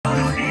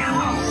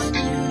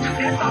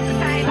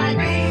Man,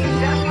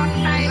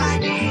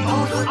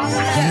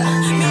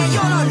 you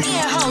don't know the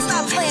hoe.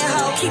 Stop playing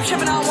hoe. Keep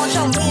tripping, I don't want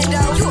your man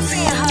though. You a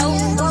fan hoe.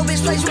 Little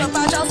bitch place you up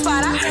out your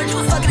spot. I heard you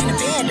was fucking in the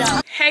bed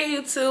though. Hey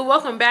YouTube,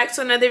 welcome back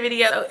to another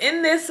video.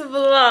 In this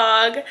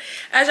vlog,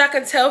 as y'all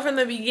can tell from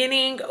the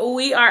beginning,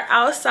 we are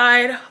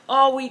outside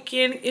all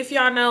weekend. If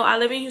y'all know, I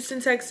live in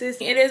Houston, Texas.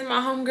 It is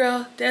my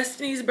homegirl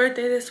Destiny's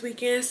birthday this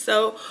weekend,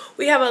 so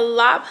we have a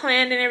lot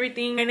planned and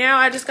everything. Right now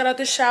I just got out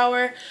the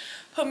shower,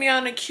 put me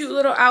on a cute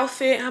little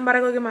outfit. I'm about to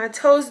go get my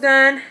toes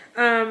done.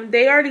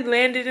 They already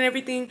landed and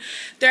everything.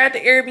 They're at the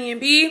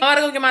Airbnb. I'm about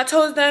to go get my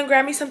toes done,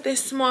 grab me something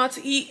small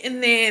to eat,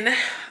 and then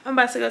I'm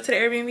about to go to the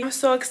Airbnb. I'm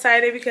so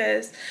excited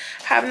because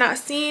I have not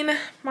seen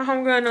my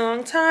homegirl in a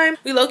long time.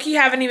 We low-key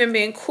haven't even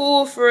been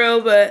cool for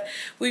real, but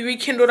we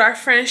rekindled our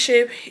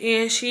friendship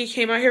and she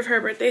came out here for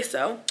her birthday.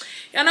 So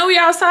y'all know we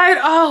outside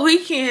all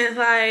weekend.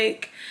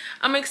 Like,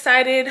 I'm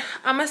excited.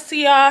 I'm gonna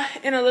see y'all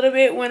in a little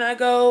bit when I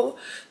go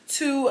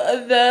to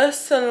the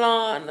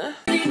salon.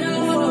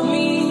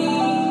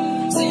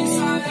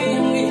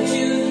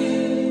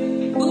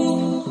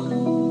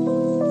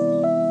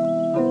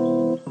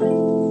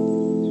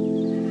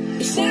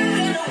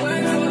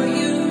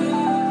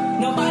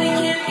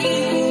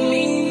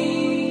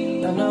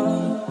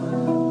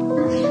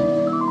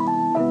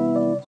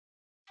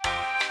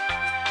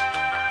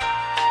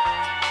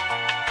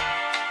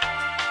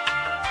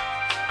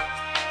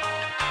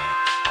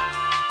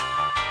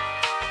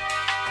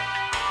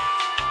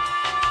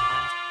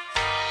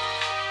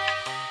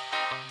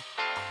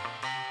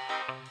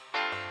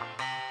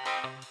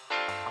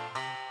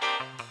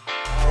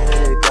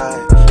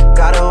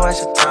 Gotta watch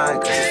your time,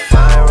 cause it's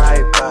flying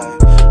right by.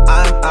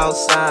 I'm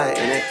outside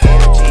in the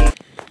energy.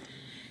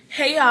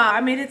 Hey y'all, I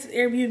made it to the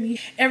Airbnb.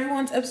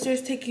 Everyone's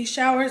upstairs taking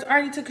showers. I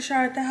already took a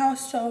shower at the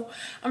house, so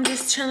I'm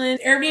just chilling.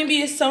 Airbnb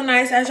is so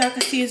nice. As y'all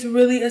can see, it's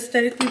really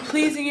aesthetically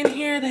pleasing in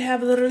here. They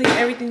have literally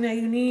everything that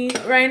you need.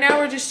 Right now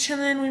we're just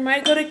chilling. We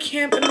might go to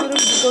camp in a little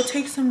bit, go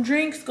take some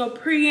drinks, go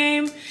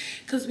pregame,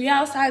 because we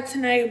outside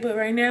tonight. But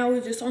right now we're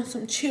just on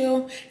some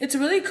chill. It's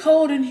really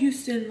cold in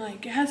Houston.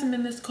 Like, it hasn't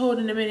been this cold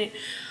in a minute,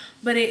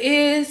 but it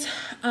is.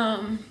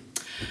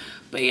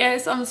 But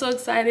yes, I'm so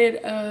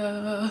excited.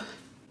 I'm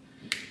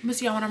gonna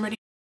see y'all when I'm ready.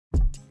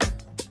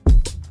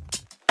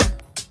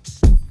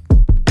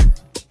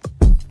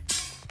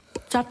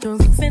 Drop the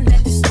roof and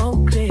let the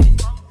smoke clear.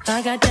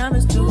 I got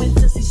diamonds to it,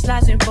 pussy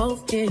slides in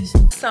both ears.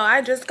 So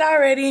I just got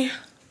ready.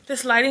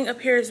 This lighting up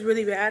here is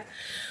really bad,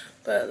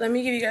 but let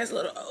me give you guys a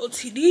little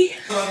OOTD.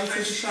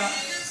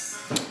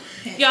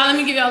 Y'all, let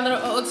me give y'all a little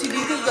OOTD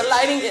because the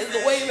lighting is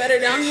way better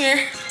down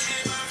here.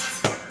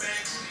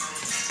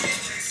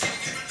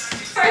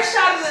 First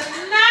shot of the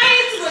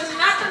night, but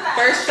not the last.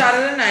 First shot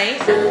of the night.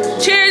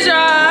 Cheers,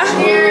 y'all.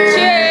 Cheers.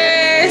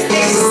 Cheers.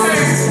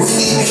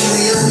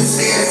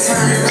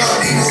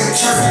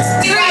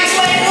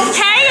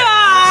 Hey,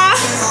 y'all.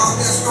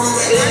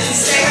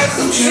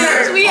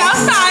 We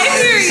outside,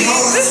 period.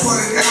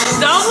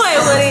 Don't play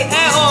with it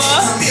at all.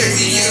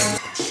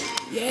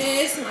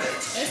 Yes, my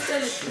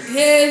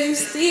yes, you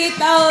see it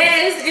though.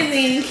 Yes, and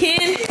then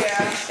Ken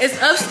is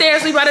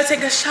upstairs. We about to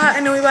take a shot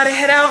and then we about to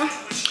head out.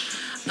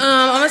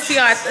 I'm gonna see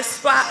y'all at the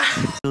spot.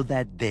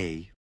 That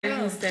day.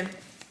 Houston.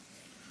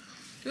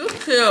 You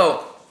cute.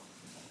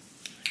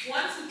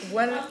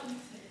 One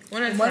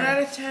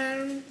out of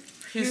 10.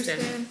 Houston.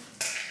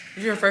 This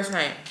is your first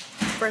night.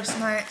 First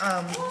night,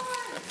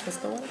 What's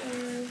the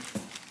weather?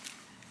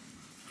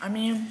 I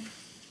mean,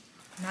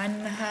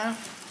 9.5.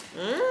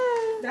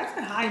 That's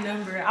a high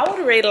number. I would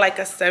have rated like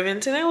a 7.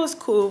 Tonight was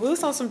cool. We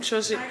was on some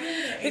chill shit.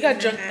 We got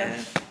drunk though.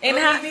 And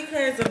Only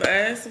because of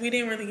us, we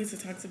didn't really get to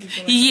talk to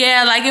people.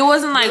 yeah, like it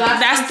wasn't like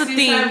that's the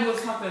thing.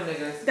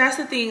 Niggas. That's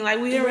the thing.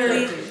 Like we didn't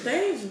really.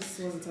 They just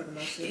wasn't talking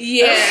about shit.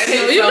 Yeah,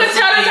 you could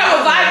tell the type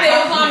of vibe they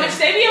was on. Bitch,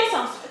 they be on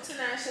some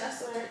tonight shit. I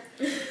swear.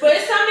 But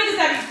it's some niggas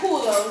that be cool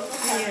though.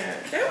 Yeah,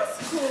 that was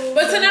cool.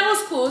 But tonight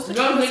was cool. So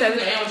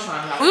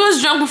We we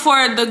was drunk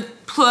before the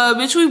club,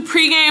 bitch. We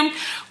pregame,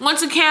 went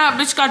to camp,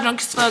 bitch. Got drunk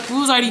as fuck. We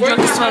was already drunk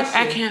as fuck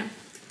at camp.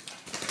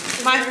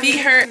 My feet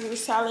hurt. It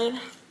was salad.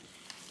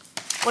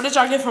 What did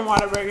y'all get from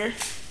Whataburger?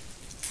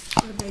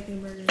 The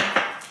bacon burger.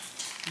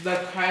 The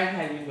crime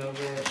had you know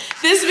good.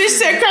 This bitch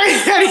said curry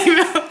patty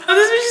milk.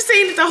 This bitch is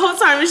saying it the whole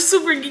time. She's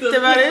super geeked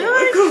about it.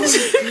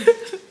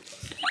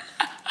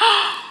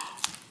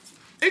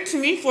 It's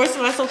me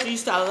forcing myself to eat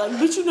salad. Like,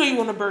 bitch, you know you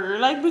want a burger.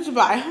 Like, bitch,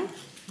 bye.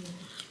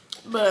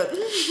 But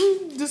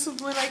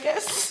discipline, I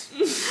guess.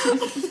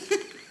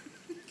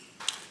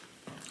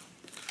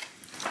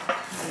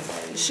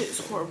 This shit is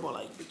horrible.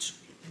 Like, bitch.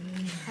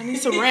 I need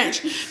some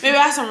ranch. Maybe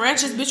I have some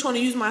ranch. This bitch want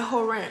to use my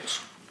whole ranch.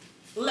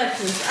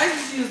 Lexus, I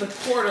just used a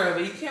quarter of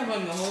it. You can't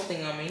blame the whole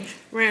thing on me.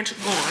 Ranch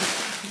gone.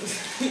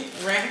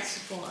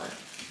 Ranch gone.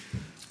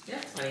 Yeah,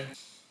 funny.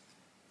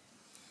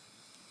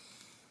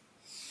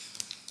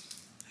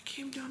 I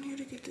came down here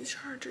to get this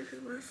charger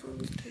because my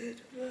phone's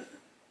dead, but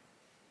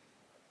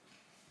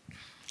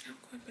I'm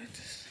going back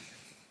to sleep.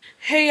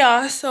 Hey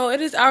y'all, so it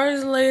is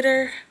hours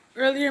later.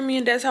 earlier, me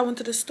and Des, I went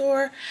to the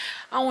store.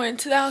 I went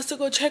to the house to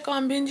go check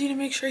on Benji to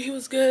make sure he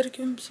was good,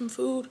 give him some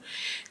food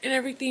and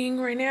everything.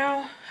 Right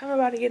now, I'm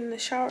about to get in the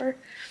shower.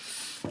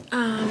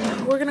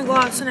 We're gonna go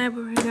out tonight,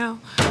 but right now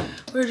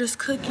we're just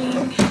cooking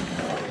at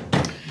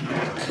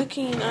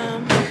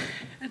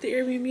the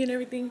Airbnb and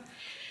everything.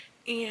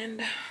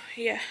 And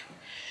yeah,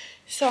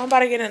 so I'm about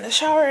to get in the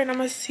shower and I'm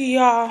gonna see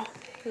y'all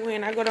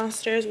when I go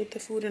downstairs with the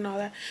food and all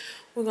that.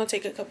 We're gonna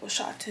take a couple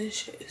shots and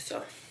shit.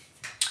 So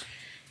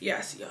yeah,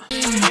 I see y'all.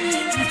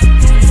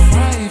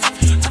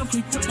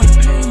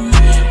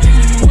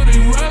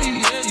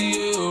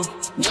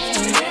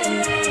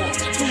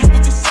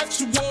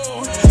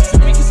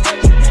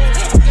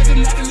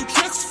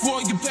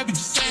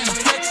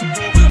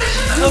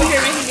 Over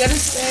here making good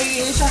steak.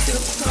 Y'all see the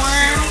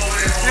corn,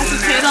 mashed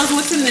potatoes.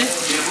 What's in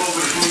this?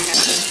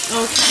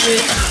 Oh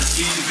shit!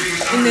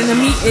 And then the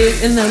meat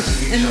is in the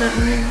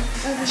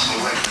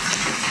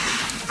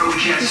We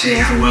can't say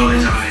how well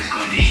his eye is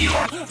going to heal.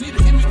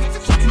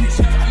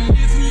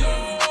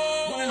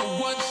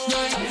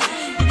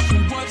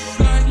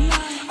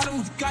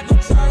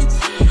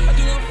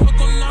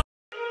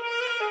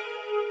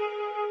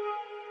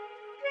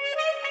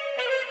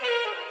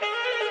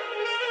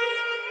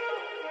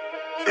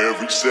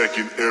 Every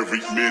second, every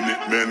minute,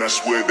 man, I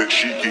swear that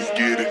she can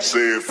get it. Say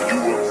if you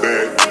a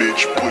bad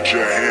bitch, put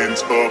your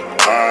hands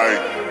up high,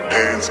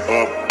 hands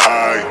up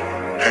high,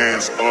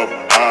 hands up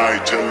high.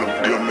 Tell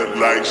them dim the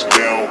lights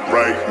down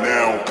right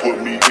now,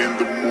 put me in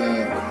the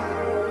mood.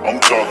 I'm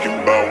talking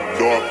about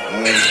dark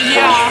room.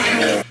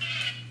 Yeah.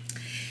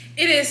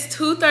 It is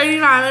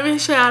 2:39. Let me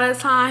show y'all the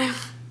time.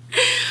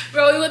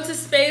 Bro, we went to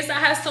Space. I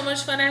had so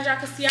much fun. As y'all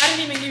can see, I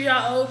didn't even give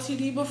y'all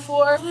OTD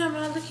before. Yeah, I'm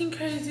not looking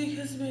crazy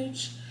because,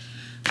 bitch,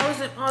 I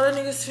was in all the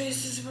niggas'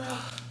 faces, bro.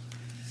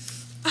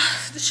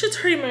 This shit's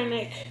hurting my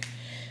neck.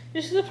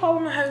 This is the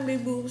problem of having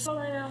big boobs. So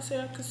right now, so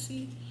y'all can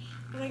see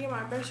when I get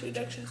my breast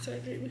reduction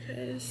surgery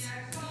because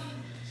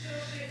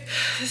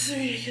this is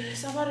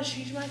ridiculous. I'm about to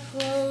change my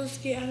clothes,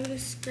 get out of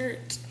this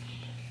skirt.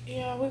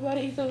 Yeah, we about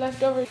to eat the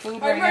leftover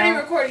food. I'm already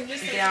recording.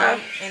 Just down,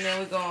 and then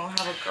we're gonna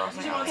have a girls'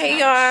 night. Hey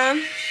y'all.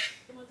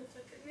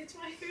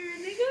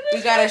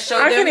 We gotta show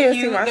them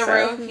you the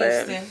real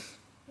Houston.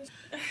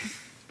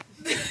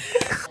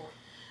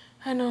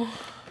 I know.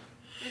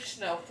 Bitch,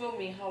 no, feel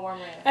me how warm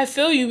I am. I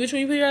feel you, bitch,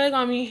 when you put your leg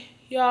on me.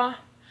 Y'all,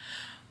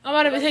 I'm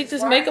about to take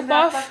this makeup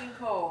off. Fucking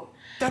cold.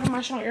 Got my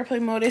shit on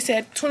airplane mode. They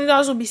said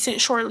 $20 will be sent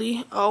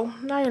shortly. Oh,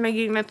 now you're not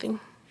getting nothing.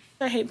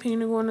 I hate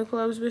paying to go in the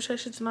clubs, bitch. That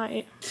shit's not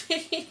it.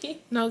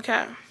 No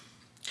cap.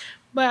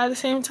 But at the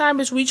same time,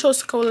 bitch, we chose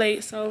to go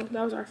late, so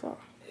that was our fault.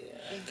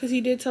 Because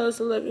he did tell us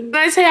 11. When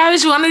I say I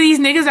was one of these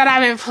niggas that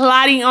I've been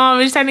plotting on,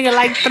 bitch, that nigga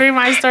like 3 of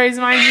my stories,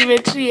 mind you,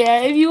 bitch.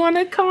 Yeah, if you want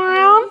to come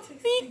around,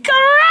 you come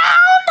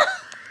around.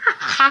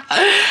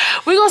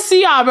 We gonna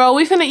see y'all, bro.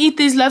 We finna eat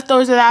these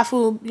leftovers of that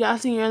food y'all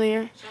seen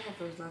earlier.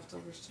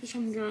 Bitch,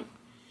 I'm drunk.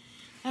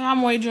 And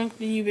I'm way drunk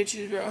than you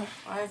bitches, bro.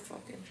 I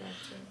fucking drunk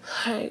too.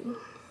 Alright. I'm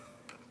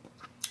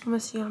gonna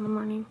see you in the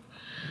morning.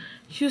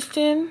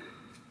 Houston.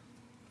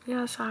 We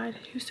outside.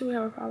 Houston, we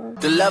have a problem.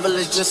 The level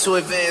is just too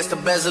advanced. The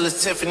bezel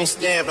is Tiffany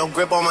stamped. No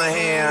grip on my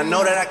hand. I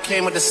know that I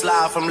came with the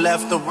slide from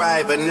left to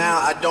right, but now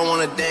I don't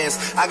wanna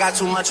dance. I got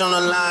too much on the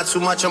line,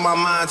 too much on my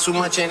mind, too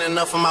much ain't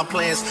enough of my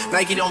plans.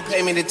 Nike don't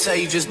pay me to tell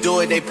you just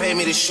do it. They pay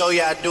me to show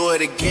you I do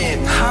it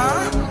again.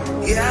 Huh?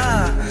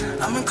 Yeah,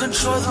 I'm in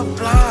control of the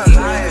block. You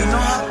know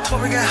how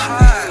October get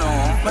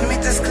hot. Wanna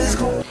make this glitz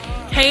go.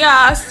 Hey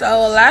y'all,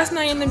 so last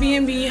night in the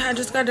B&B, I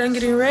just got done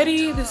getting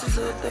ready. This is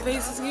the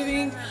face is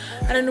giving.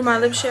 I didn't do my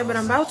lips yet, but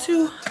I'm about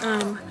to.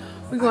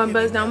 We going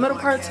Buzz Down Middle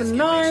Park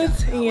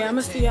tonight. And yeah, I'm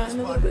gonna see y'all in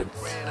a little bit.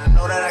 I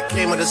know that I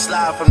came with a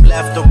slide from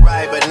left to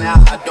right, but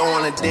now I don't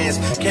wanna dance.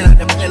 Can I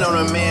depend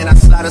on a man? I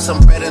slided some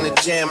bread in the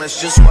jam,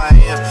 that's just who I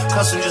am.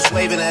 Custom just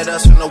waving at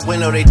us from the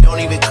window, they don't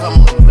even come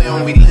on the play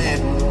when we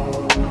land.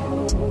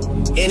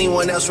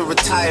 Anyone else would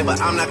retire, but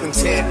I'm not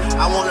content.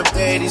 I wanna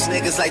bury these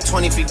niggas like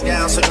 20 feet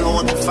down so no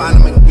one can find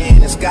them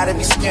again. It's gotta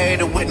be scary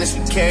to witness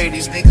me carry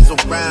these niggas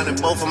around in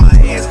both of my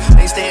hands.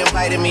 They stay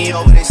inviting me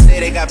over, they say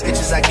they got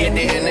bitches, I get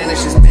there and then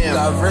it's just them.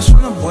 Got rich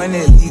from the boy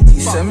named Leaky,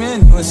 sent me a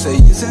new and say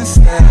use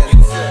instead.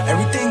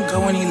 Everything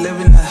good when he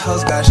live in the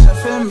house, got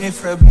chef and me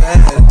for a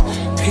bed.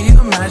 Can you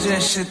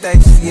imagine shit that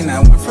you seen? I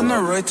went from the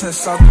Roy to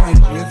South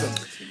Point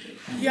Dreams.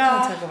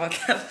 Y'all, Talk about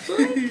that.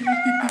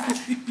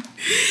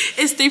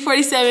 it's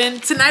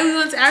 3:47. Tonight we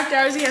went to after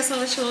hours. We had so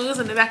much fun. We was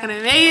in the back of the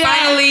van.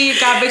 Finally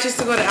got bitches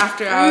to go to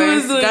after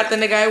hours. Got the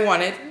nigga I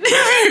wanted.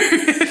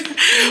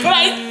 When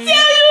I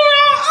tell you,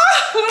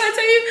 bro, when I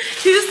tell you,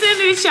 Houston,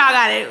 bitch, y'all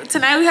got it.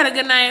 Tonight we had a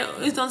good night.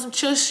 We was doing some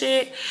chill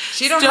shit.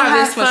 She don't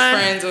have this much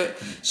friends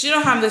with. She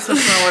don't have this much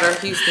fun with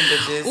her Houston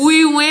bitches.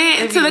 We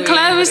went to the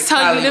club. Bitch,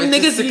 told you them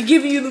niggas be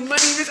giving you the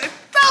money. Bitch, I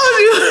told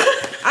you.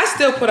 I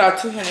still put out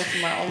 $200 for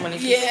my own money.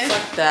 Yeah.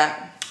 Fuck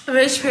that.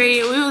 Bitch,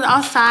 period. We was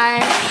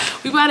outside.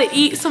 We about to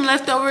eat some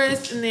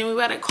leftovers and then we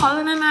about to call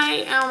it a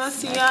night. And I'm gonna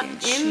see y'all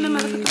in the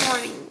middle of the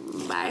morning.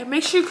 Bye.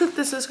 Make sure you click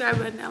the subscribe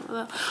button down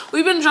below.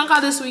 We've been drunk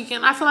all this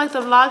weekend. I feel like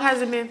the vlog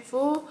hasn't been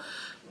full,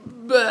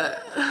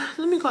 But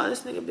let me call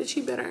this nigga, bitch.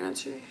 He better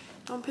answer.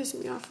 Don't piss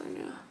me off right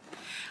now.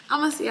 I'm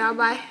gonna see y'all.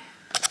 Bye.